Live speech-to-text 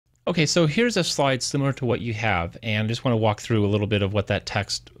Okay, so here's a slide similar to what you have, and I just want to walk through a little bit of what that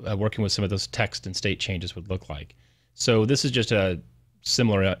text, working with some of those text and state changes would look like. So this is just a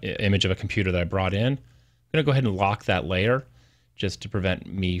similar image of a computer that I brought in. I'm going to go ahead and lock that layer just to prevent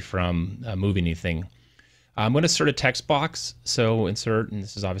me from moving anything. I'm going to insert a text box, so insert, and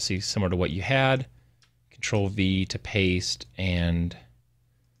this is obviously similar to what you had. Control V to paste, and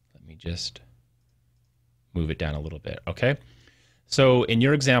let me just move it down a little bit, okay? So in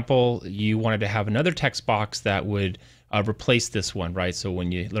your example, you wanted to have another text box that would replace this one, right? So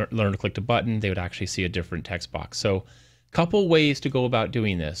when you learn to click the button, they would actually see a different text box. So a couple ways to go about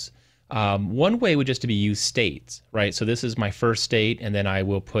doing this. One way would just to be use states, right? So this is my first state, and then I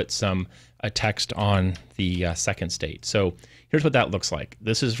will put some text on the second state. So here's what that looks like.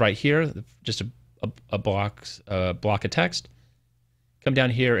 This is right here, just a block of text. Come down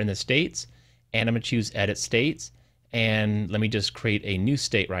here in the states, and I'm going to choose Edit States. And let me just create a new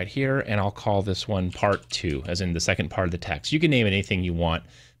state right here, and I'll call this one part 2, as in the second part of the text. You can name it anything you want,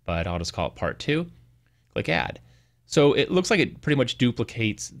 but I'll just call it part 2. Click Add. So it looks like it pretty much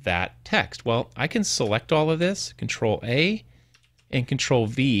duplicates that text. Well, I can select all of this, Control A and Control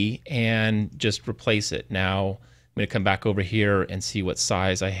V, and just replace it. Now I'm going to come back over here and see what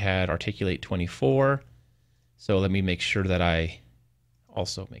size I had, Articulate 24. So let me make sure that I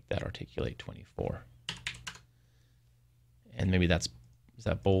also make that Articulate 24. And maybe is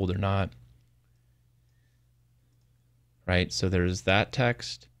that bold or not? Right, so there's that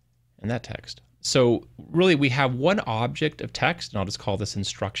text and that text. So really we have one object of text, and I'll just call this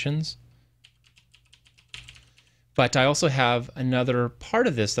instructions. But I also have another part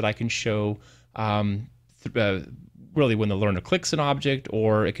of this that I can show really when the learner clicks an object,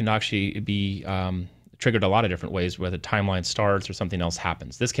 or it can actually be triggered a lot of different ways, whether the timeline starts or something else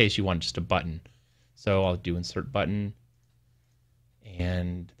happens. In this case, you want just a button. So I'll do insert button.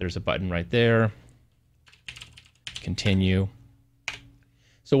 And there's a button right there. Continue.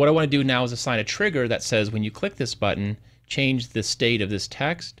 So what I want to do now is assign a trigger that says when you click this button, change the state of this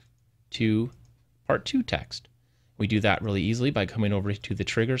text to part 2 text. We do that really easily by coming over to the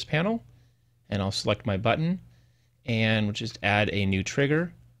triggers panel, and I'll select my button and we'll just add a new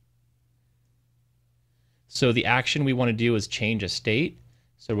trigger. So the action we want to do is change a state.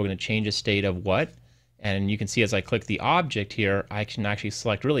 So we're going to change a state of what? And you can see as I click the object here, I can actually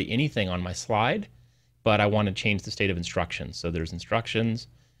select really anything on my slide, but I want to change the state of instructions. So there's instructions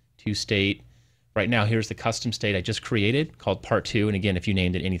to state. Right now, here's the custom state I just created called part 2. And again, if you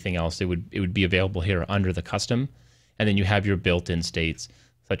named it anything else, it would be available here under the custom. And then you have your built-in states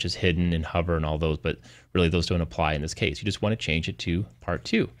such as hidden and hover and all those, but really those don't apply in this case. You just want to change it to part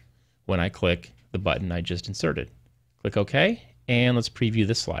 2 when I click the button I just inserted. Click OK, and let's preview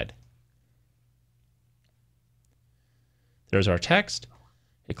this slide. There's our text.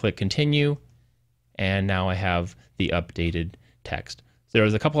 I click continue, and now I have the updated text. So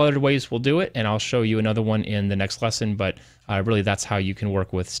there's a couple other ways we'll do it, and I'll show you another one in the next lesson, but really that's how you can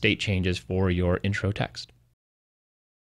work with state changes for your intro text.